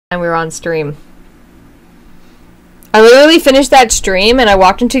And we were on stream. I literally finished that stream and I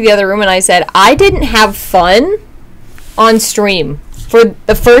walked into the other room and I said, I didn't have fun on stream for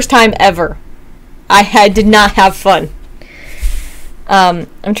the first time ever. I did not have fun. I'm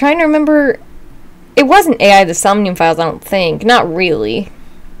trying to remember. It wasn't AI the Somnium Files, I don't think. Not really.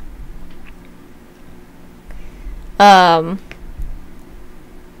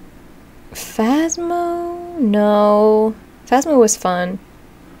 Phasmo? No. Phasmo was fun.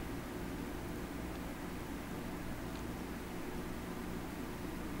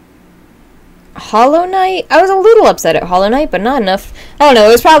 Hollow Knight? I was a little upset at Hollow Knight, but not enough. I don't know,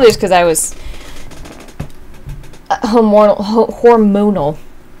 it was probably just because I was hormonal.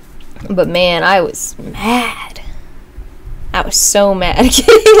 But man, I was mad. I was so mad.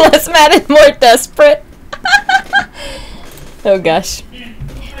 Getting less mad and more desperate. Oh gosh.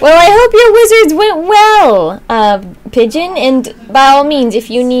 Well, I hope your wizards went well, Pigeon, and by all means, if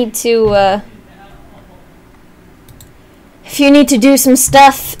you need to do some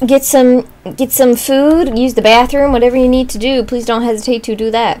stuff, get some food, use the bathroom, whatever you need to do, please don't hesitate to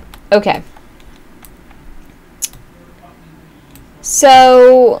do that. Okay.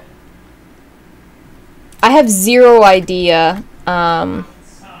 So, I have zero idea. I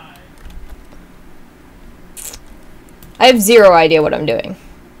have zero idea what I'm doing.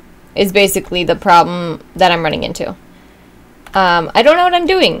 Is basically the problem that I'm running into. I don't know what I'm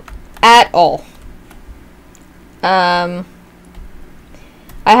doing at all. I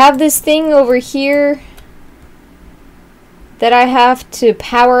have this thing over here that I have to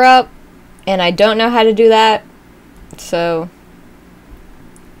power up, and I don't know how to do that, so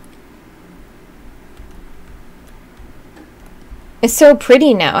it's so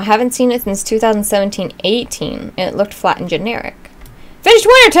pretty now. I haven't seen it since 2017-18, and it looked flat and generic. Finished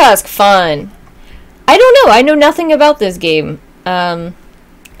Winter Tusk! Fun! I don't know. I know nothing about this game.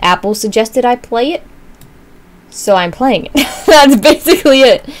 Apple suggested I play it, so I'm playing it. That's basically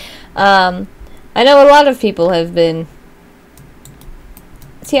it. I know a lot of people have been...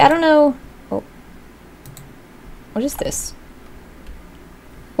 See, I don't know... Oh. What is this?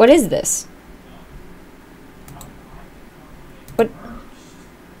 What is this? What?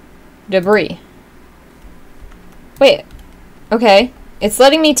 Debris. Wait. Okay. It's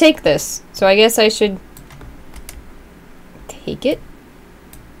letting me take this, so I guess I should take it?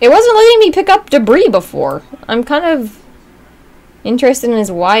 It wasn't letting me pick up debris before. I'm kind of interested in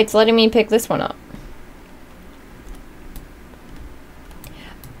as why it's letting me pick this one up.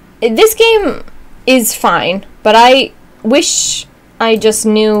 This game is fine, but I wish I just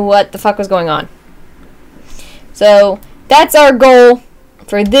knew what the fuck was going on. So, that's our goal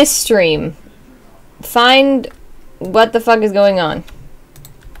for this stream. Find what the fuck is going on.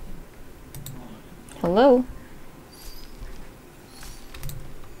 Hello?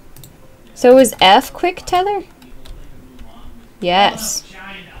 So is F quick tether? Yes.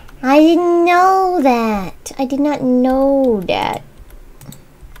 I didn't know that. I did not know that.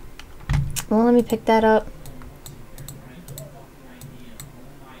 Well, let me pick that up.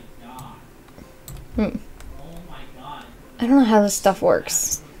 I don't know how this stuff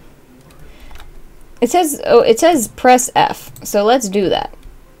works. It says press F. So let's do that.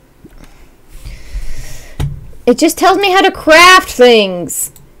 It just tells me how to craft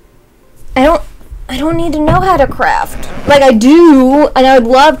things. I don't need to know how to craft. Like, I do, and I would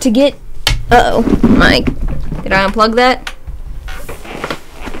love to get... Uh-oh. Did I unplug that?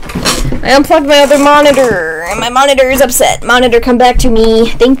 I unplugged my other monitor, and my monitor is upset. Monitor, come back to me.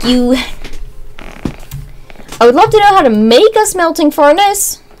 Thank you. I would love to know how to make a smelting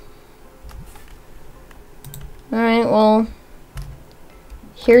furnace. Alright, well...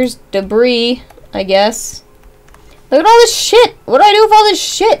 Here's debris, I guess. Look at all this shit! What do I do with all this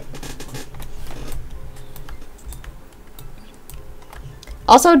shit?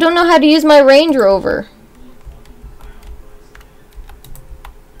 Also, don't know how to use my Range Rover.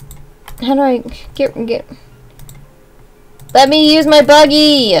 How do I get... Let me use my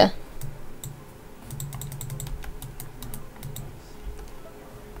buggy!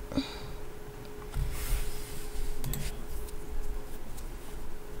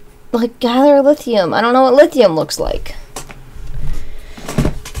 Like, gather lithium. I don't know what lithium looks like.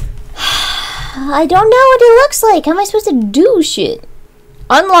 I don't know what it looks like. How am I supposed to do shit?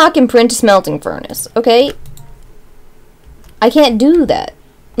 Unlock and print a smelting furnace. Okay? I can't do that.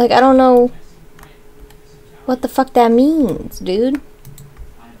 Like, I don't know what the fuck that means, dude.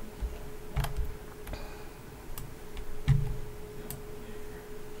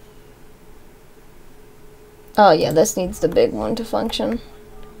 Oh yeah, this needs the big one to function.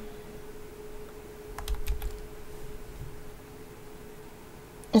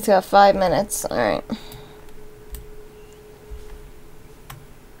 It's got 5 minutes. Alright.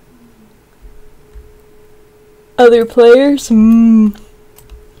 Other players? Alright,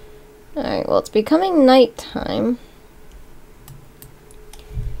 well, it's becoming nighttime.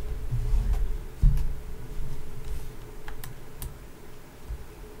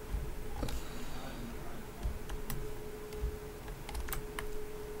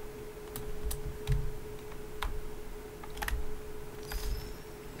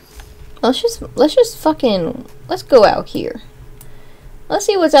 Let's just fucking, let's go out here. Let's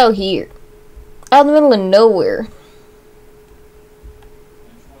see what's out here. Out in the middle of nowhere.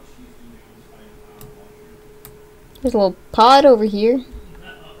 There's a little pod over here.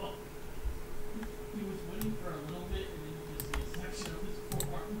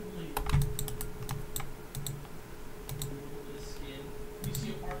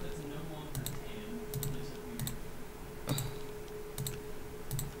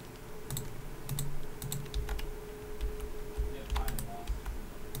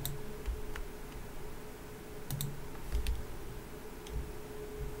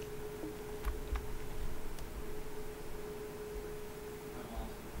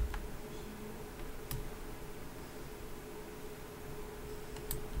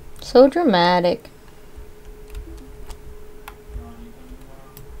 So dramatic.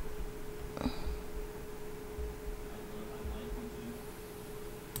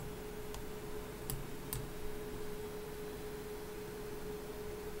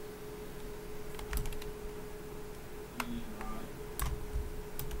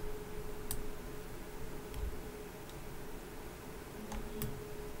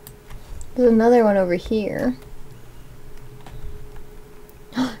 There's another one over here.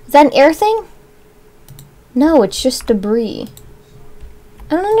 Is that an air thing? No, it's just debris.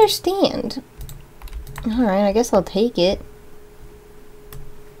 I don't understand. Alright, I guess I'll take it.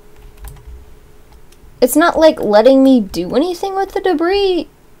 It's not like letting me do anything with the debris.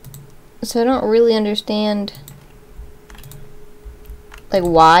 So I don't really understand like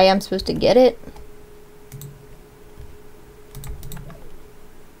why I'm supposed to get it.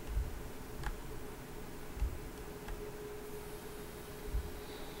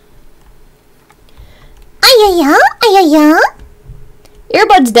 Ayaya, ayaya.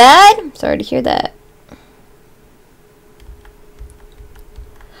 Earbuds died. Sorry to hear that.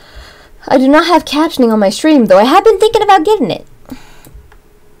 I do not have captioning on my stream, though I have been thinking about getting it.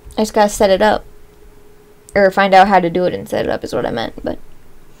 I just gotta set it up. Or find out how to do it and set it up is what I meant, but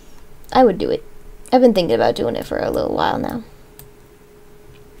I would do it. I've been thinking about doing it for a little while now.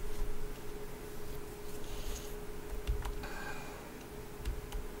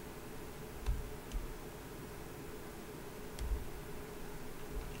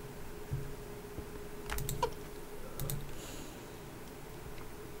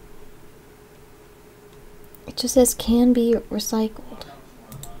 It just says can be recycled.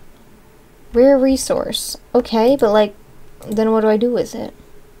 Rare resource. Okay, but like, then what do I do with it?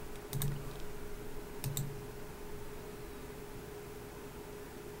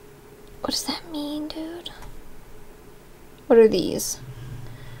 What does that mean, dude? What are these?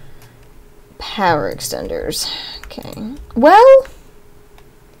 Power extenders. Okay. Well,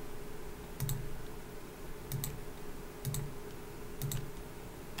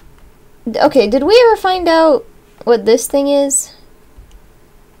 okay, did we ever find out what this thing is?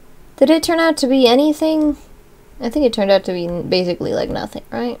 Did it turn out to be anything? I think it turned out to be basically like nothing,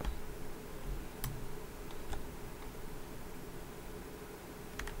 right?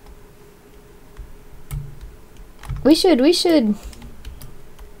 We should,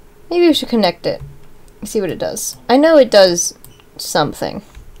 maybe we should connect it. See what it does. I know it does something.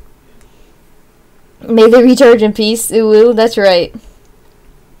 May they recharge in peace. Ooh, that's right.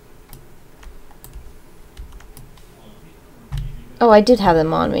 Oh, I did have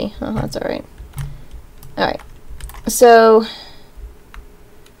them on me. Oh, that's alright. Alright. So,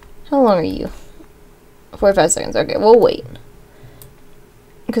 how long are you? 45 seconds. Okay, we'll wait.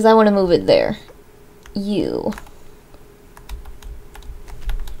 Because I want to move it there. You.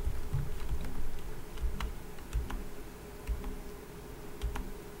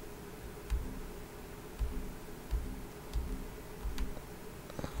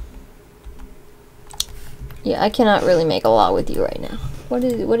 Yeah, I cannot really make a lot with you right now. What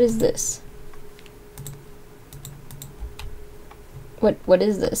is this? What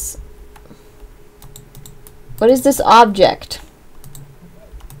is this? What is this object?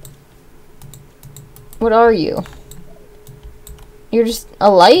 What are you? You're just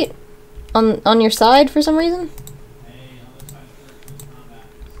a light on your side for some reason?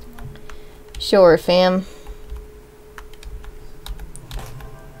 Sure, fam.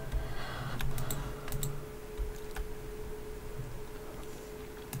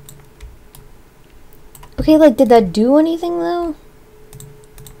 Okay, like, did that do anything, though?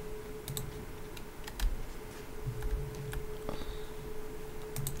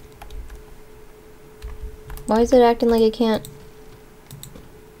 Why is it acting like it can't?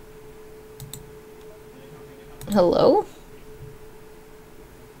 Hello?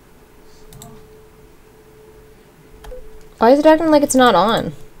 Why is it acting like it's not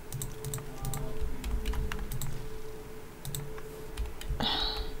on?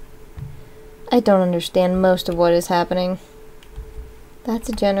 I don't understand most of what is happening. That's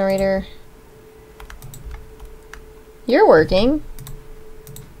a generator. You're working.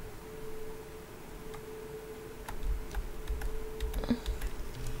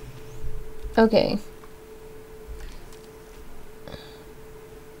 Okay.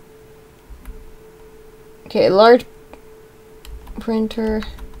 Okay, large printer.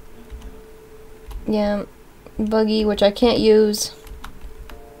 Yeah. Buggy, which I can't use.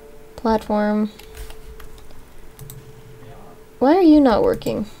 Platform. Why are you not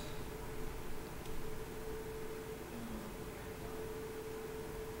working?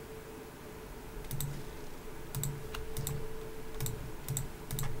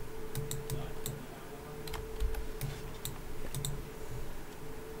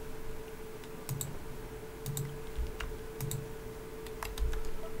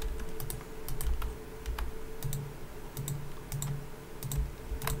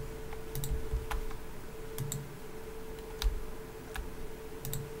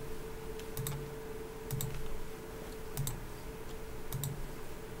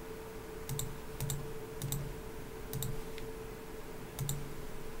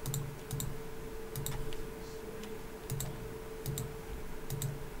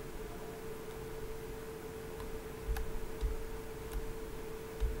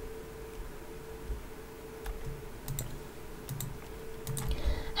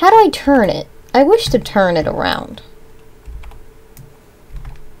 How do I turn it? I wish to turn it around.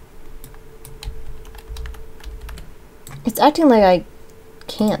 It's acting like I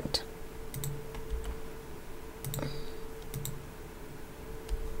can't.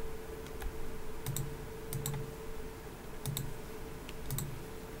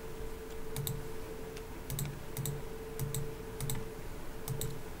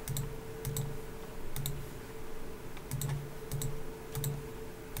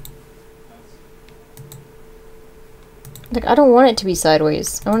 Like, I don't want it to be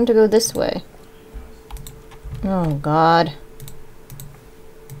sideways. I want it to go this way. Oh, God.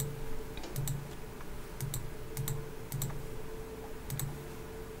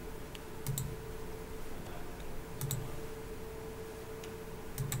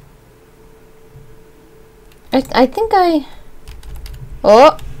 I think I...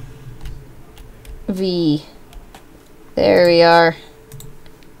 Oh! V. There we are.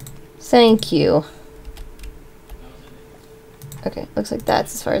 Thank you. Okay, looks like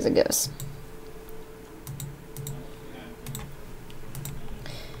that's as far as it goes.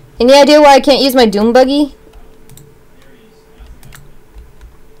 Any idea why I can't use my Doom buggy?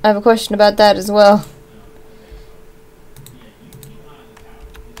 I have a question about that as well.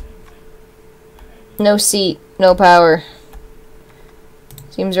 No seat, no power.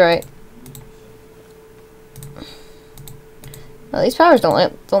 Seems right. Well, these powers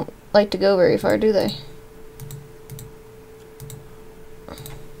don't like to go very far, do they?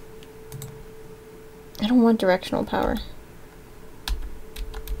 I don't want directional power.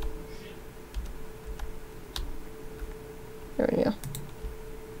 There we go.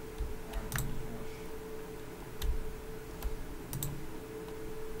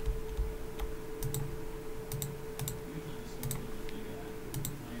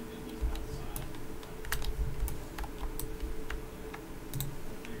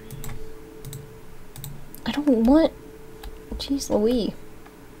 I don't want... Jeez Louise.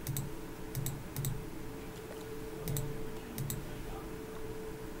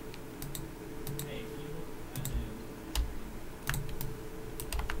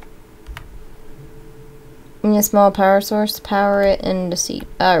 Need a small power source to power it and the seat.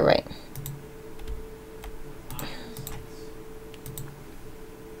 Alright.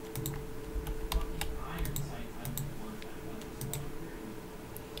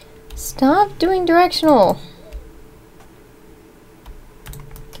 Stop doing directional.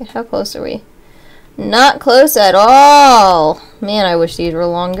 Okay, how close are we? Not close at all. Man, I wish these were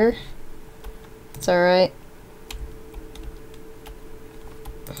longer. It's alright.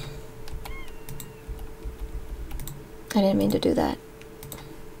 I didn't mean to do that.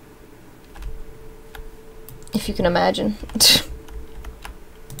 If you can imagine.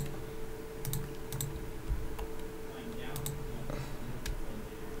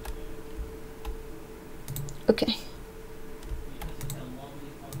 Okay.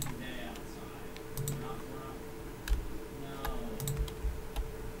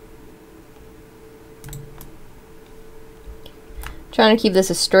 Trying to keep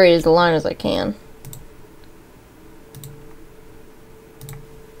this as straight as the line as I can.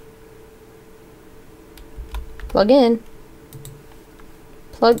 Plug in.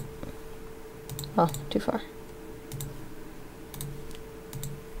 Plug. Oh, too far.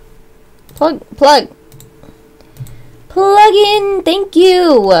 Plug. Plug in. Thank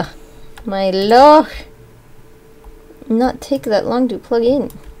you. My lord. Not take that long to plug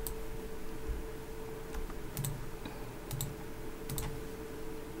in.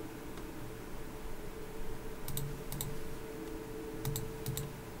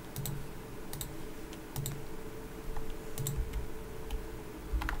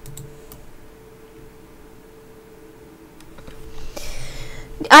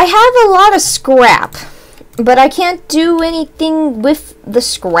 I have a lot of scrap, but I can't do anything with the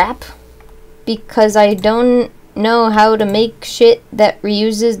scrap because I don't know how to make shit that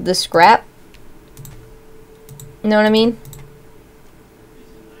reuses the scrap. You know what I mean?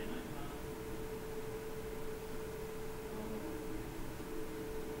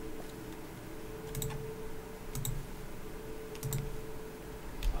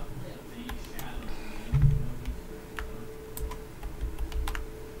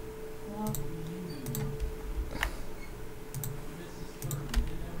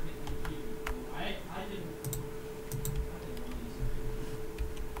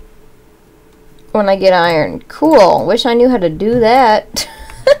 When I get iron. Cool. Wish I knew how to do that.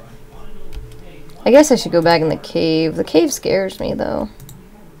 I guess I should go back in the cave. The cave scares me, though.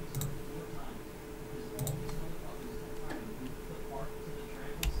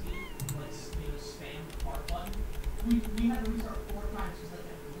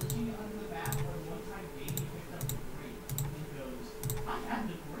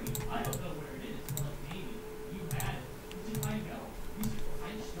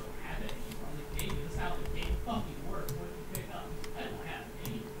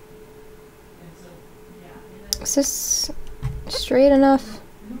 Is this straight enough?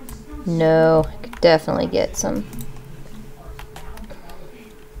 No, I could definitely get some.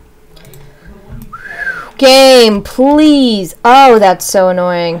 Game, please! Oh, that's so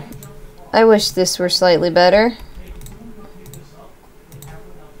annoying. I wish this were slightly better.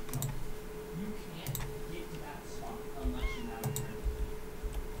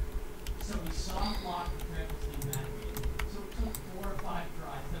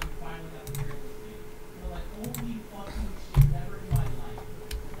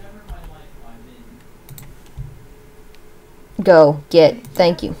 Go, get,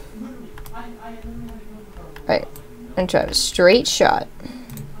 thank you. Alright, I'm gonna try a straight shot.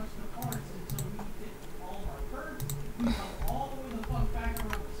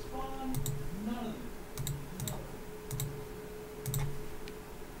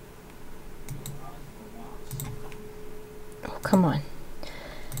 Oh, come on.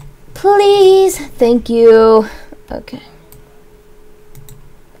 Please, thank you. Okay.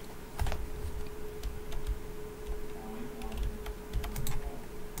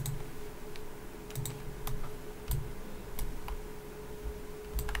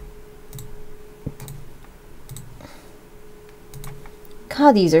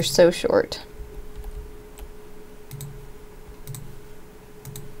 God, these are so short.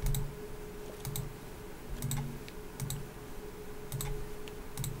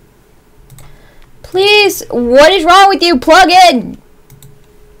 Please, what is wrong with you? Plug in!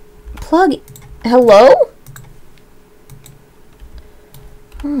 Plug... Hello?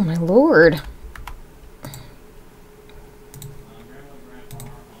 Oh my lord.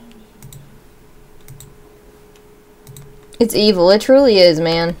 It's evil. It truly is,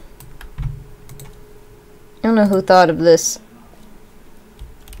 man. I don't know who thought of this.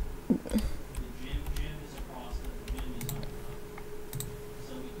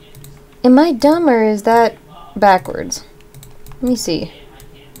 Am I dumb or is that backwards? Let me see.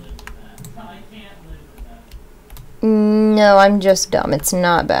 No, I'm just dumb. It's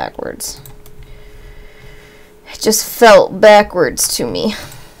not backwards. It just felt backwards to me.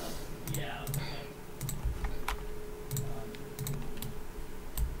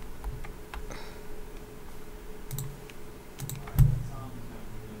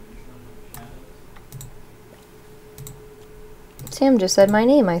 Sam just said my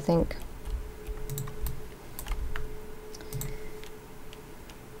name, I think.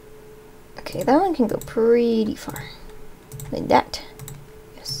 Okay, that one can go pretty far. Like that.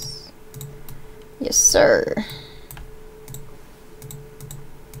 Yes. Yes, sir.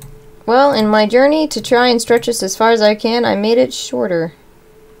 Well, in my journey to try and stretch this as far as I can, I made it shorter.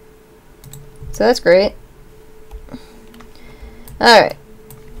 So that's great. Alright.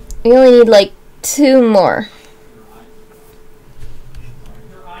 We only need like 2 more.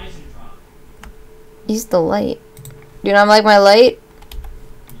 Use the light. Do you not like my light?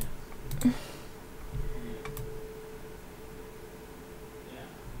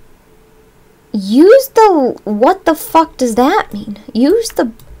 Use the... What the fuck does that mean? Use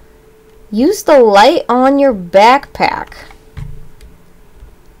the light on your backpack.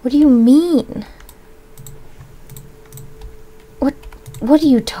 What do you mean? What are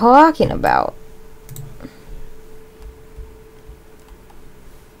you talking about?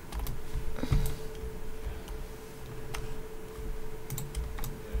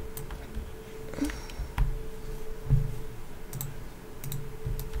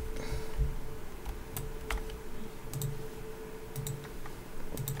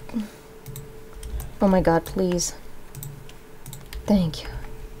 Oh my god, please. Thank you.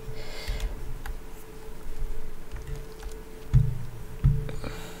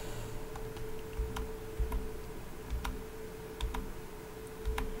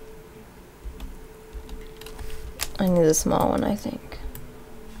 I need a small one, I think.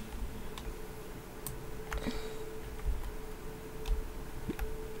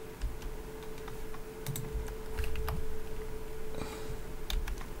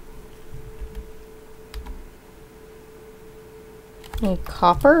 Need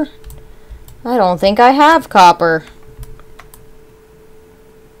copper? I don't think I have copper.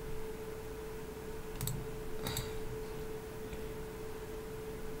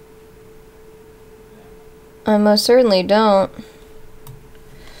 I most certainly don't.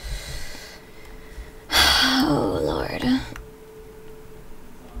 Oh, Lord.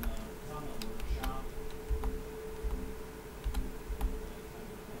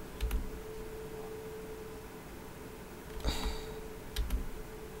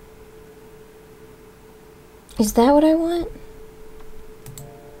 Is that what I want?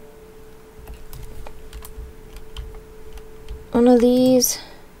 One of these.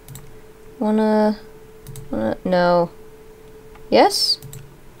 No. Yes?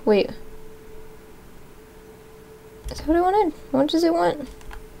 Wait. Is that what I wanted? What does it want?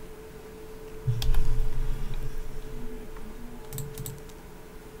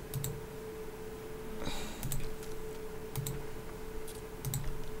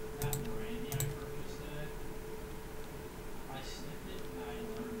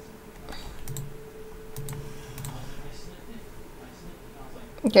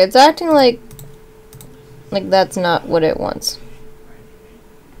 Okay, it's acting like that's not what it wants.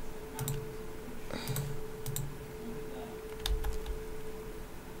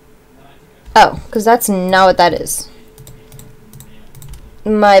 Oh, because that's not what that is.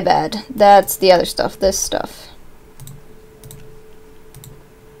 My bad. That's the other stuff. This stuff.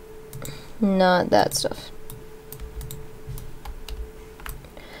 Not that stuff.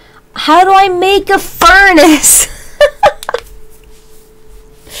 How do I make a furnace?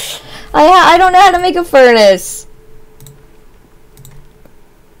 I don't know how to make a furnace.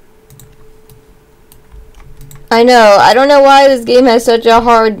 I know. I don't know why this game has such a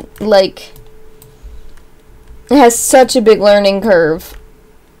hard, like... It has such a big learning curve.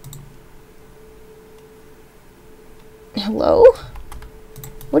 Hello?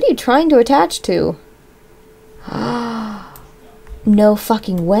 What are you trying to attach to? No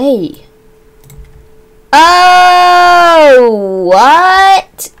fucking way. Oh,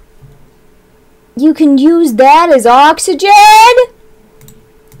 what? You can use that as oxygen?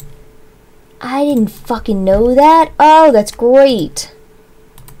 I didn't fucking know that. Oh, that's great.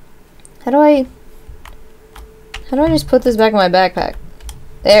 How do I just put this back in my backpack?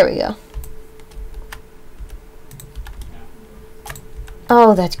 There we go.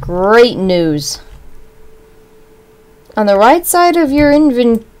 Oh, that's great news. On the right side of your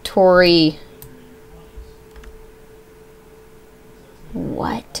inventory.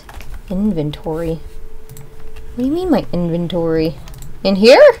 What? Inventory? What do you mean my inventory? In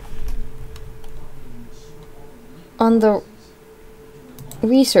here? On the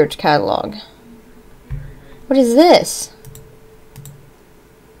research catalog. What is this?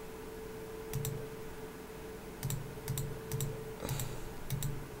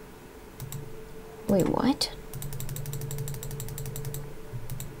 Wait, what?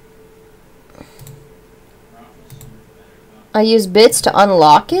 I use bits to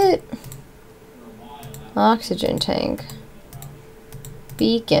unlock it? Oxygen tank.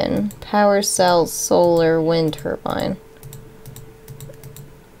 Beacon. Power cells. Solar. Wind turbine.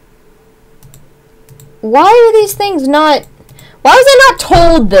 Why are these things not... Why was I not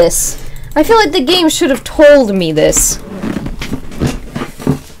told this? I feel like the game should have told me this.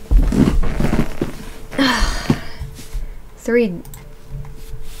 3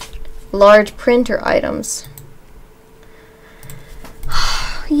 large printer items.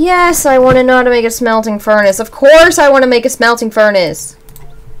 Yes, I want to know how to make a smelting furnace. Of course I want to make a smelting furnace.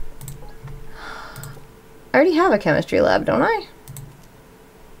 I already have a chemistry lab, don't I?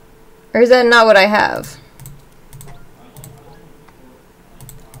 Or is that not what I have?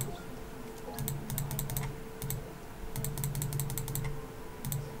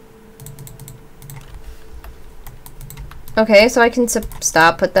 Okay, so I can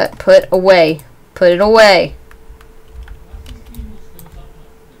stop, put away. Put it away.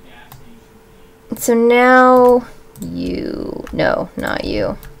 So now, no, not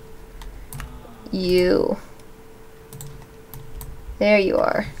you. You. There you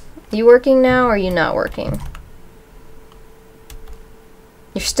are. Are you working now, or are you not working?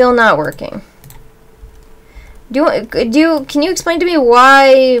 You're still not working. Can you explain to me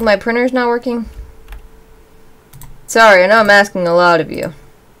why my printer's not working? Sorry, I know I'm asking a lot of you.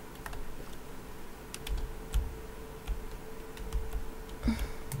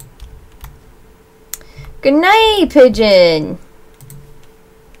 Good night, pigeon.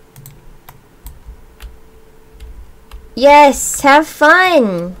 Yes, have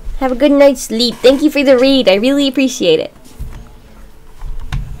fun. Have a good night's sleep. Thank you for the read. I really appreciate it.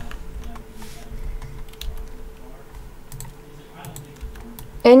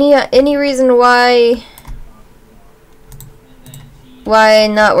 Any reason why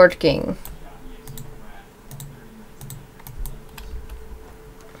not working?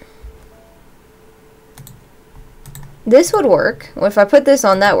 This would work. Well, if I put this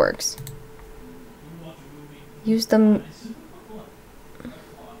on, that works. Use them.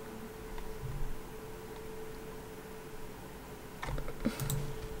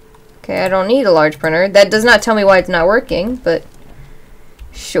 Okay, I don't need a large printer. That does not tell me why it's not working, but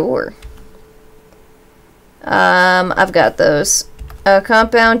sure. I've got those.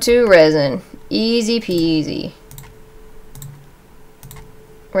 Compound to resin. Easy peasy.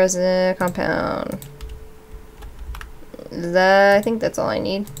 Resin, compound. I think that's all I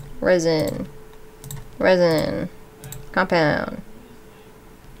need. Resin. Resin. Compound.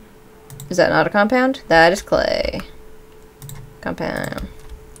 Is that not a compound? That is clay. Compound.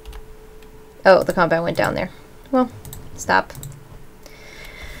 Oh, the compound went down there. Well, stop.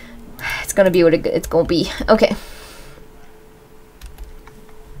 It's gonna be what it's gonna be. Okay.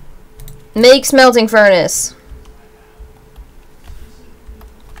 Make smelting furnace.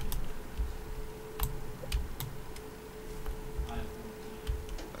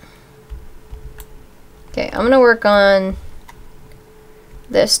 Okay, I'm gonna work on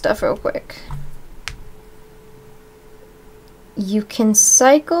this stuff real quick. You can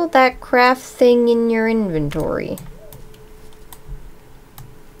cycle that craft thing in your inventory.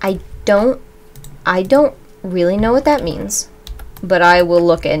 I don't really know what that means, but I will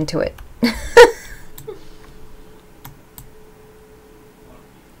look into it.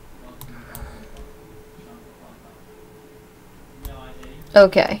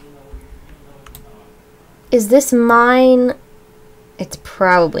 Okay. Is this mine? It's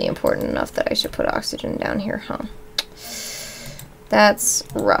probably important enough that I should put oxygen down here, huh? That's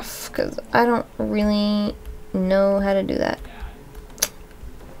rough, because I don't really know how to do that.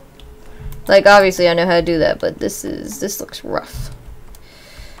 Like, obviously I know how to do that, but this looks rough.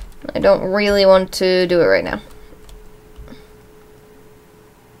 I don't really want to do it right now.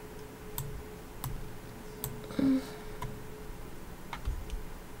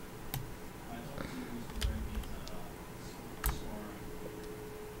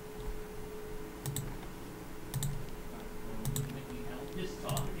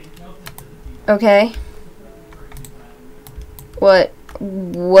 Okay. What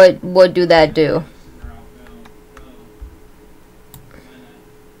do that do?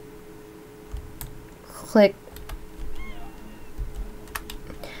 Click.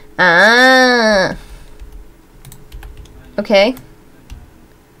 Ah. Okay.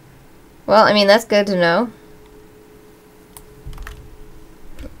 Well, I mean, that's good to know.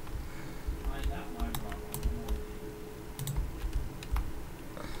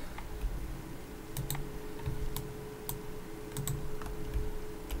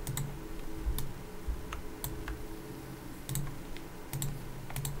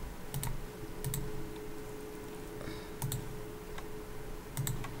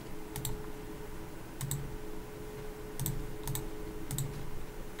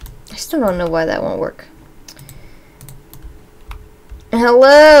 I still don't know why that won't work.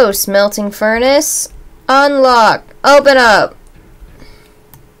 Hello, smelting furnace. Unlock. Open up.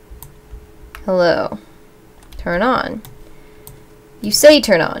 Hello. Turn on. You say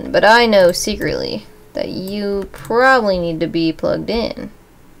turn on, but I know secretly that you probably need to be plugged in.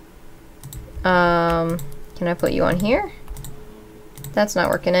 Can I put you on here? That's not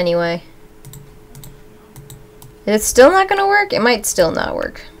working anyway. Is it still not gonna work? It might still not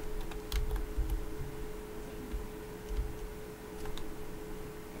work.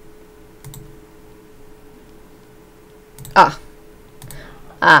 Ah.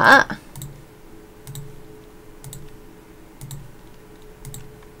 Ah.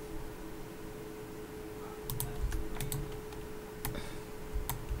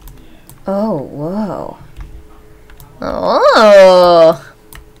 Oh, whoa. Oh.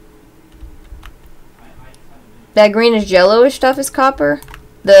 That greenish yellowish stuff is copper?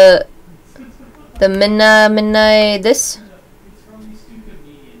 The midnight this?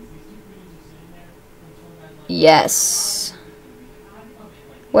 Yes.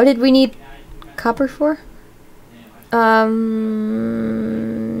 What did we need copper for?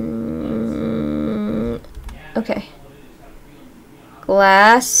 Okay.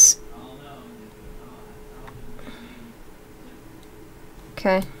 Glass.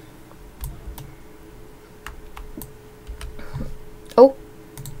 Okay. Oh.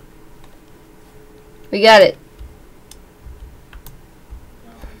 We got it.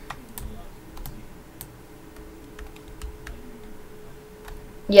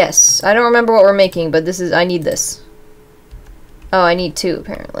 Yes. I don't remember what we're making, but this is... I need this. Oh, I need two,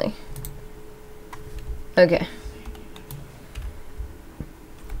 apparently. Okay.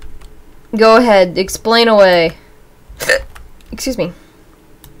 Go ahead. Explain away. Excuse me.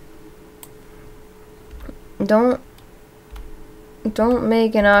 Don't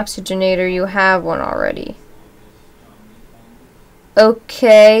make an oxygenator. You have one already.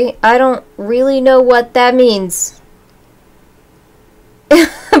 Okay. I don't really know what that means.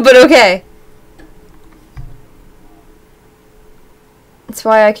 But okay. That's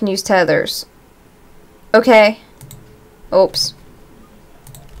why I can use tethers. Okay. Oops.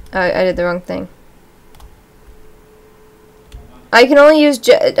 I did the wrong thing. I can only use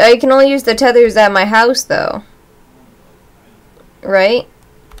the tethers at my house though. Right?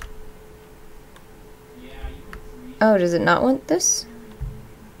 Oh, does it not want this?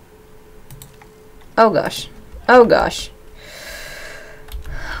 Oh gosh. Oh gosh.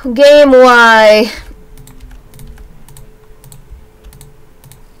 Game Y.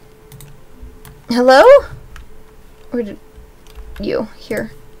 Hello? Where did you?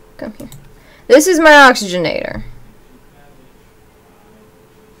 Here. Come here. This is my oxygenator.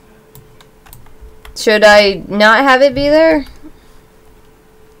 Should I not have it be there?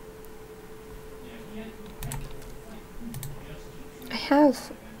 I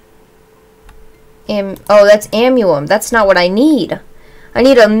have... oh, that's ammuum. That's not what I need. I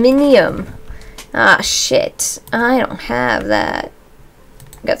need aluminium. Ah, shit. I don't have that.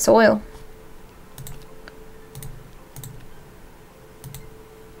 Got soil.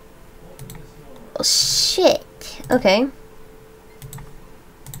 Oh, shit. Okay.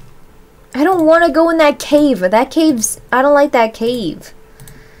 I don't want to go in that cave. That cave's... I don't like that cave.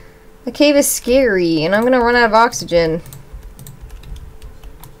 The cave is scary, and I'm gonna run out of oxygen.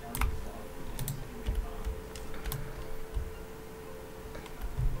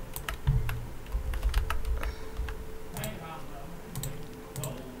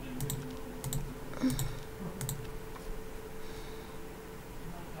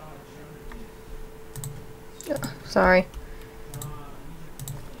 Oh, sorry.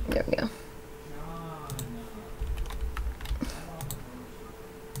 There we go.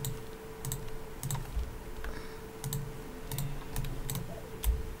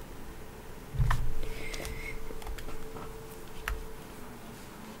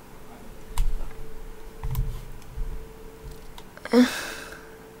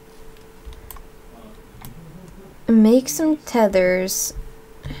 Make some tethers.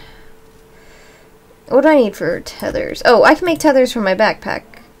 What do I need for tethers? Oh, I can make tethers for my backpack.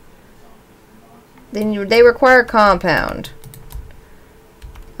 They require compound.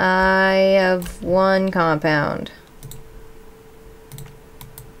 I have one compound.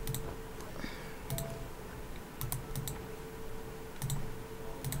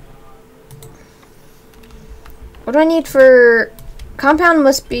 What do I need for... Compound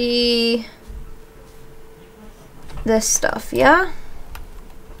must be... this stuff, yeah?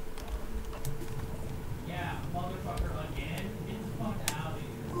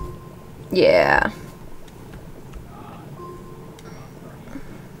 Yeah.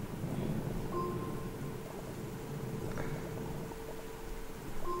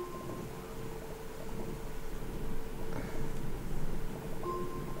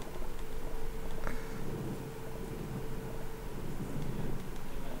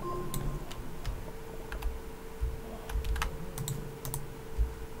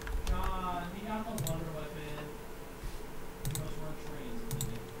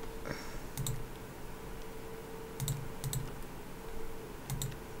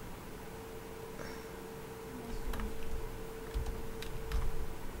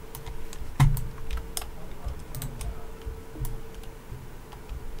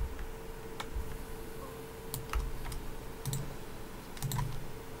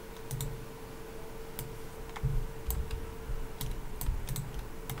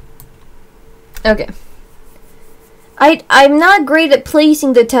 Okay. I'm not great at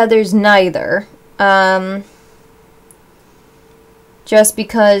placing the tethers neither. Just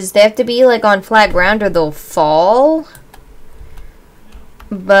because they have to be like on flat ground or they'll fall.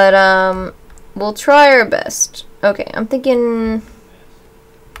 But we'll try our best. Okay, I'm thinking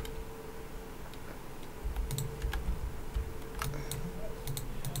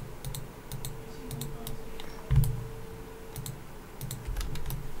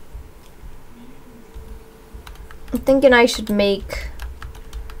I should make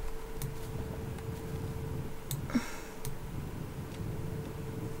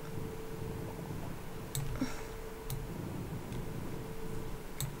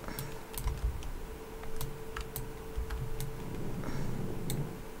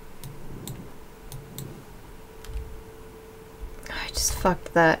I just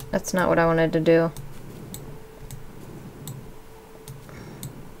fucked that. That's not what I wanted to do.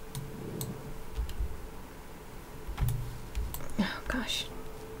 Oh gosh.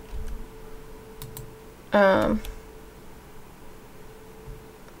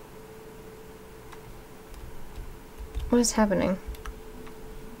 What is happening?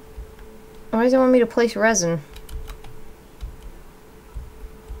 Why does it want me to place resin?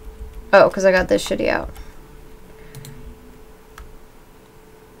 Oh, because I got this shitty out.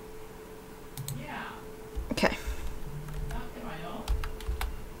 Okay.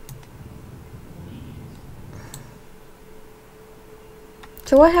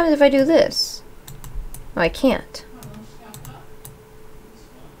 So what happens if I do this? Oh, I can't.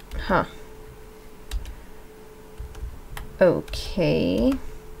 Huh. Okay.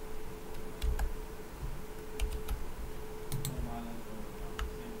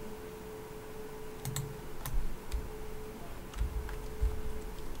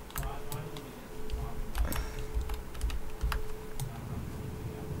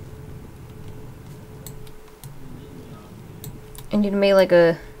 I need to make like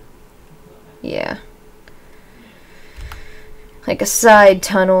a, yeah, like a side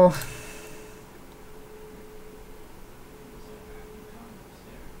tunnel.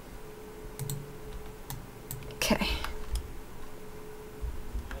 Okay.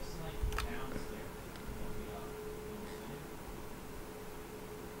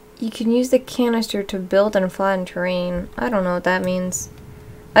 You can use the canister to build and flatten terrain. I don't know what that means.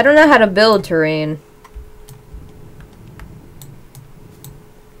 I don't know how to build terrain.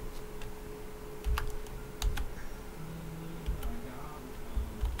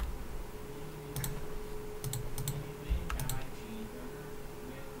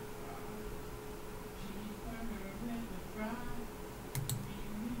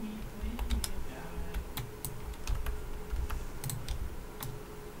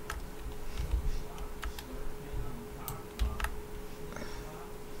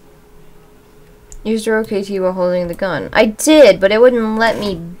 Use your OKT while holding the gun. I did, but it wouldn't let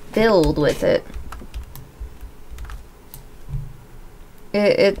me build with it.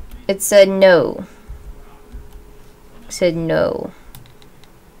 It said no. It said no.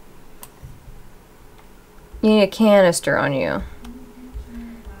 You need a canister on you.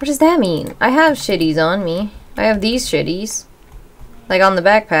 What does that mean? I have shitties on me. I have these shitties. Like on the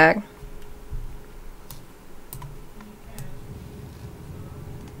backpack.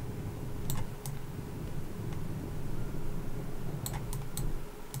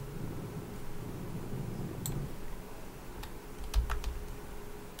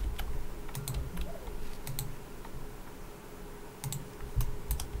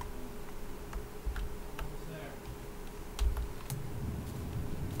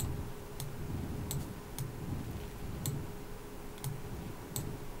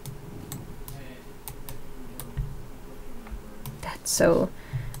 So,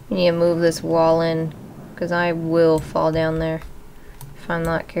 we need to move this wall in, because I will fall down there if I'm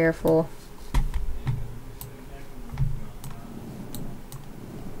not careful.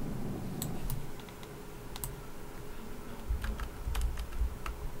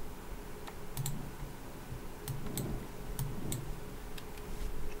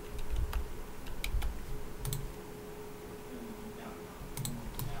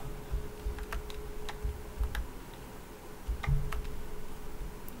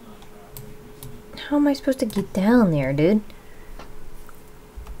 How am I supposed to get down there, dude?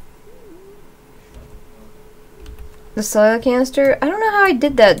 The soil canister? I don't know how I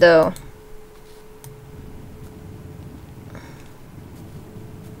did that, though.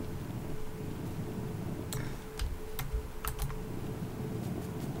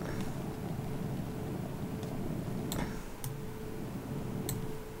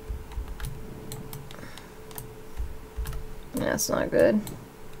 That's not good.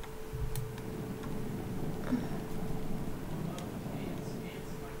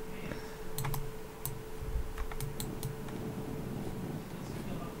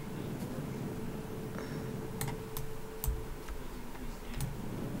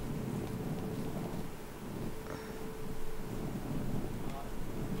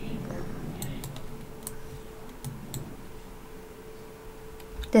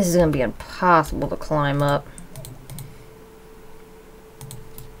 This is gonna be impossible to climb up.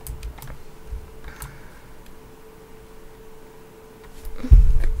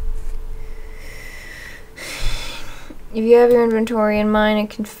 If you have your inventory in mind, it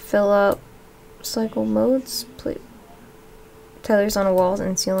can fill up cycle modes. Please. Tethers on walls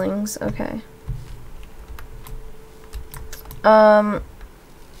and ceilings. Okay. Yeah,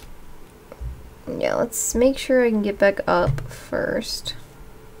 let's make sure I can get back up first.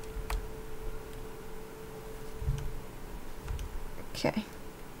 Okay.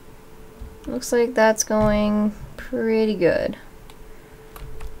 Looks like that's going pretty good.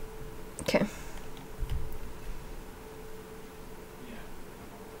 Okay.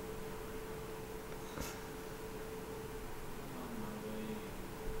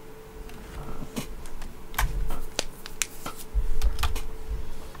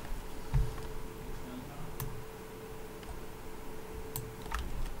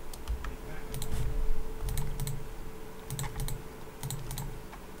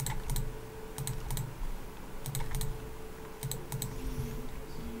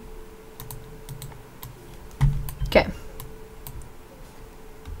 Okay.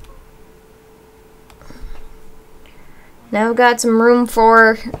 Now we've got some room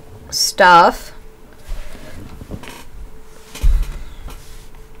for stuff.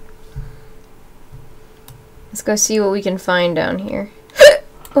 Let's go see what we can find down here.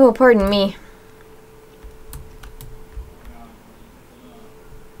 Oh, pardon me.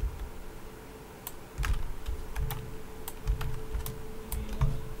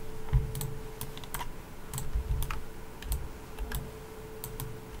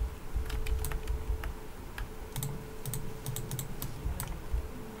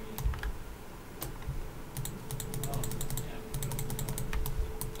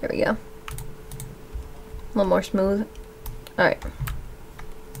 There we go. A little more smooth. Alright.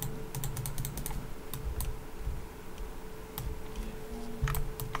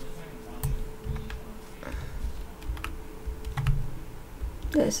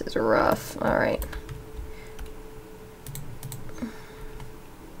 This is rough. Alright.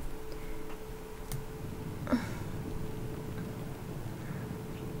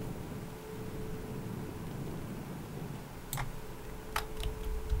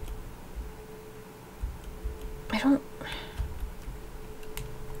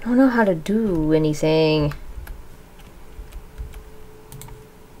 I don't know how to do anything.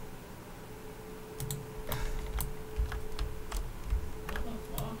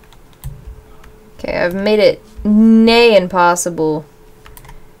 Okay, I've made it nay impossible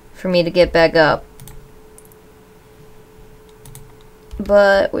for me to get back up.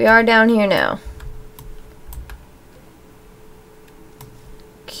 But we are down here now.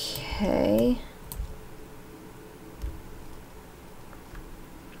 Okay.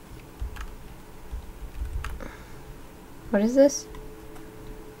 What is this?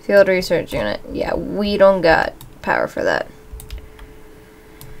 Field research unit. Yeah, we don't got power for that.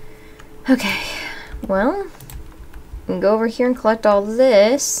 Okay. Well, we can go over here and collect all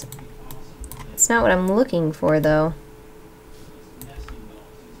this. It's not what I'm looking for, though.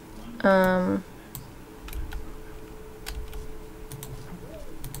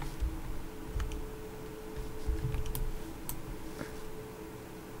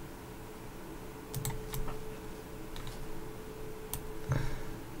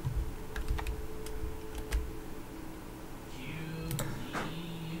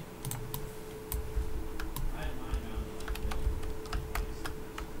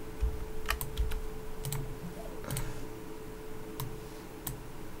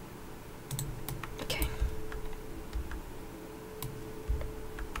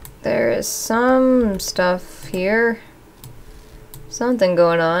 There is some stuff here. Something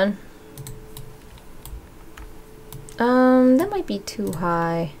going on. That might be too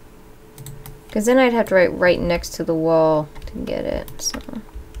high. Because then I'd have to write right next to the wall to get it, so.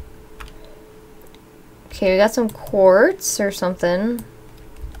 Okay, we got some quartz or something.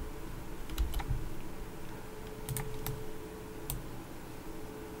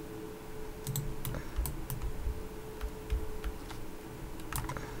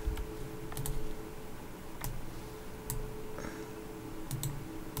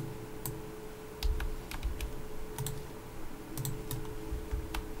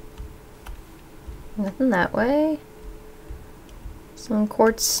 Nothing that way. Some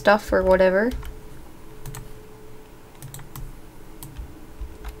quartz stuff or whatever.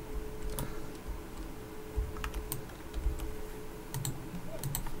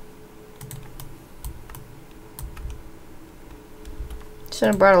 Should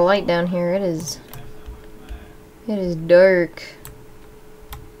have brought a light down here. It is dark.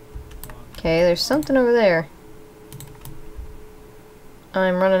 Okay, there's something over there.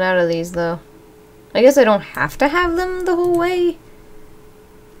 I'm running out of these, though. I guess I don't have to have them the whole way.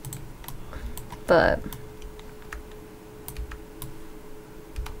 But...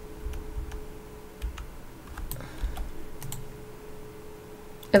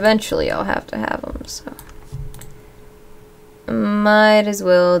 eventually I'll have to have them, so... might as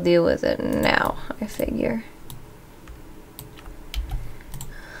well deal with it now, I figure.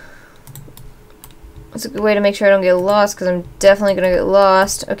 It's a good way to make sure I don't get lost, because I'm definitely gonna get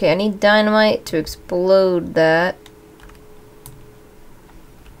lost. Okay, I need dynamite to explode that.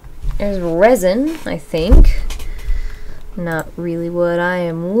 There's resin, I think. Not really what I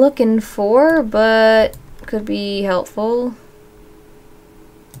am looking for, but could be helpful.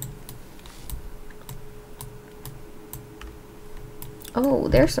 Oh,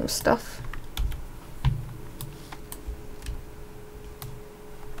 there's some stuff.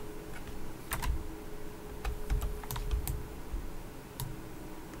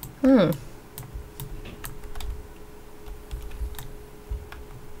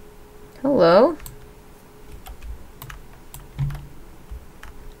 Hello?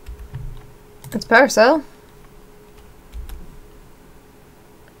 It's power cell.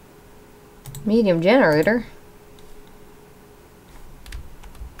 Medium generator.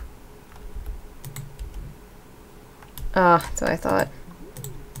 Ah, that's what I thought.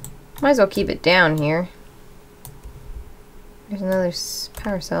 Might as well keep it down here. There's another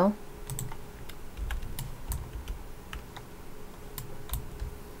power cell.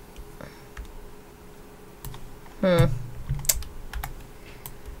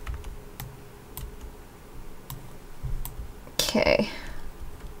 Okay.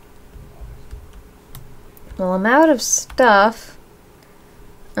 Well, I'm out of stuff.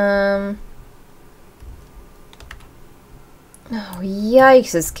 Oh,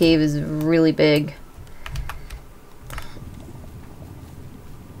 yikes, this cave is really big.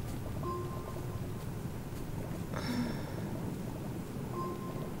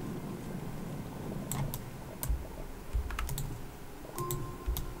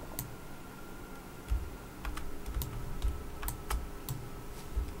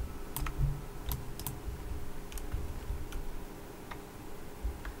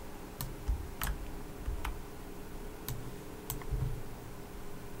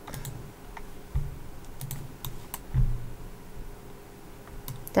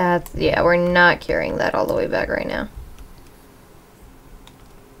 Yeah, we're not carrying that all the way back right now.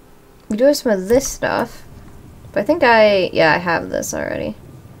 We do have some of this stuff, but I think I have this already.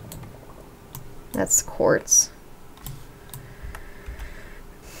 That's quartz.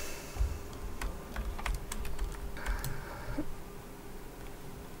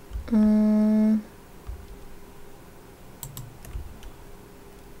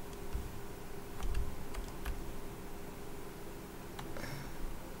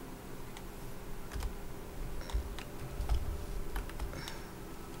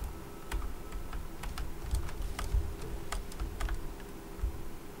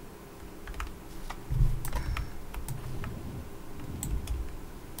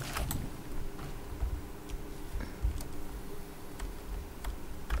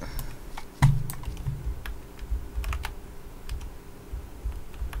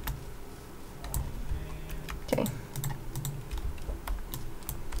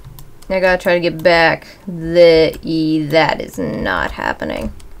 I gotta try to get back. That is not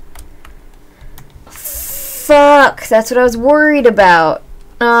happening. Fuck! That's what I was worried about.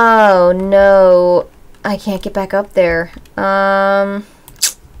 Oh no. I can't get back up there. What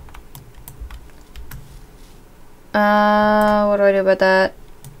do I do about that?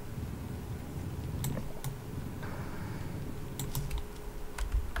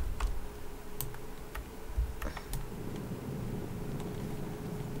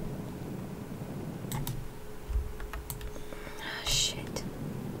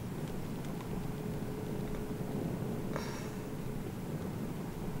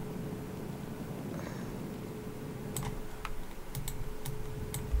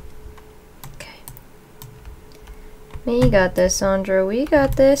 We got this, Sandra. We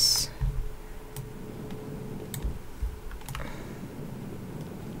got this.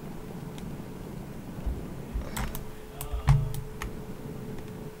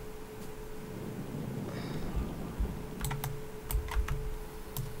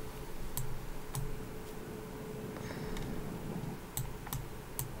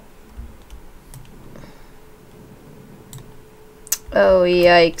 Oh,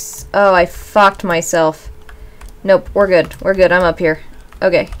 yikes. Oh, I fucked myself. Nope, we're good. We're good. I'm up here.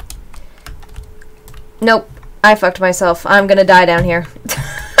 Okay. Nope. I fucked myself. I'm gonna die down here.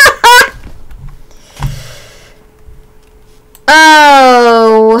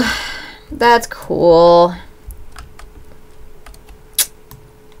 That's cool.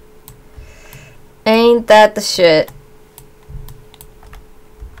 Ain't that the shit?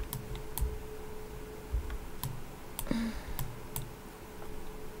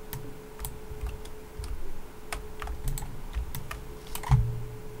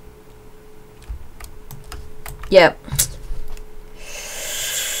 Yep.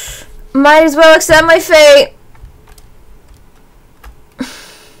 Might as well accept my fate.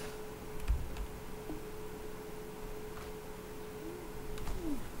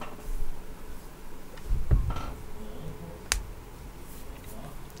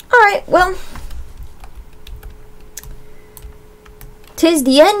 Alright, well. 'Tis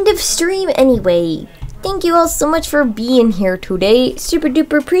the end of stream anyway. Thank you all so much for being here today. Super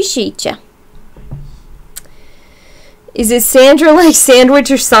duper appreciate ya. Is it Sandra like sandwich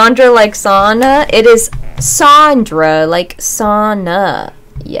or Sandra like sauna? It is Sandra like sauna.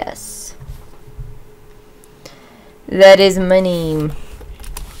 Yes. That is my name.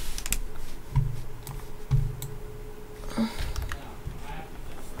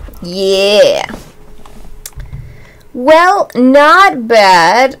 Yeah. Well, not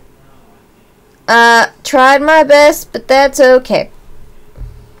bad. Tried my best, but that's okay.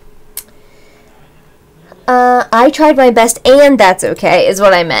 I tried my best and that's okay, is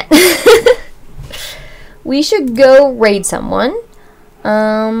what I meant. We should go raid someone.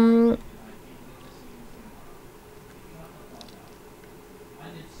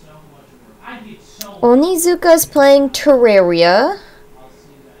 Onizuka's playing Terraria.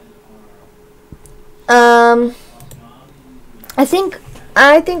 I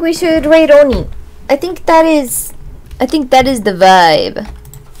think we should raid Oni. I think that is the vibe.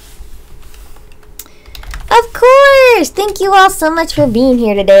 Of course! Thank you all so much for being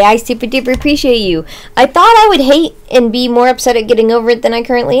here today. I super duper appreciate you. I thought I would hate and be more upset at getting over it than I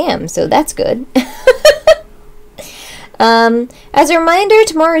currently am, so that's good. As a reminder,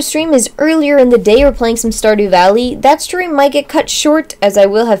 tomorrow's stream is earlier in the day. We're playing some Stardew Valley. That stream might get cut short, as I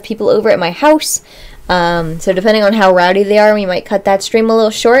will have people over at my house. So depending on how rowdy they are, we might cut that stream a little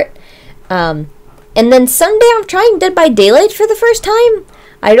short. And then Sunday, I'm trying Dead by Daylight for the first time.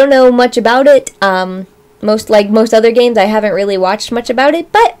 I don't know much about it. Most other games, I haven't really watched much about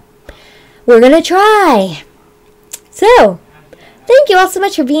it, but we're gonna try. So, thank you all so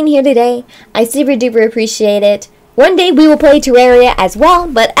much for being here today. I super duper appreciate it. One day we will play Terraria as well,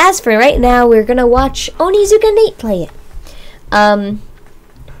 but as for right now, we're gonna watch Onizuka Nate play it.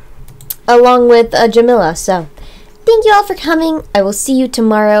 Along with Jamila. So, thank you all for coming. I will see you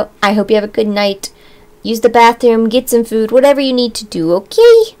tomorrow. I hope you have a good night. Use the bathroom, get some food, whatever you need to do,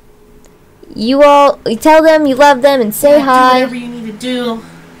 okay? You tell them you love them and say hi. Do whatever you need to do.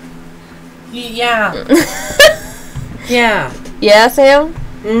 Yeah. Yeah. Yeah, Sam?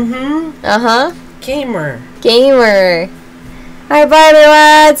 Mm-hmm. Uh-huh. Gamer. Alright, bye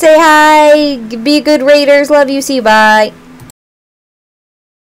everyone. Say hi. Be good raiders. Love you. See you. Bye.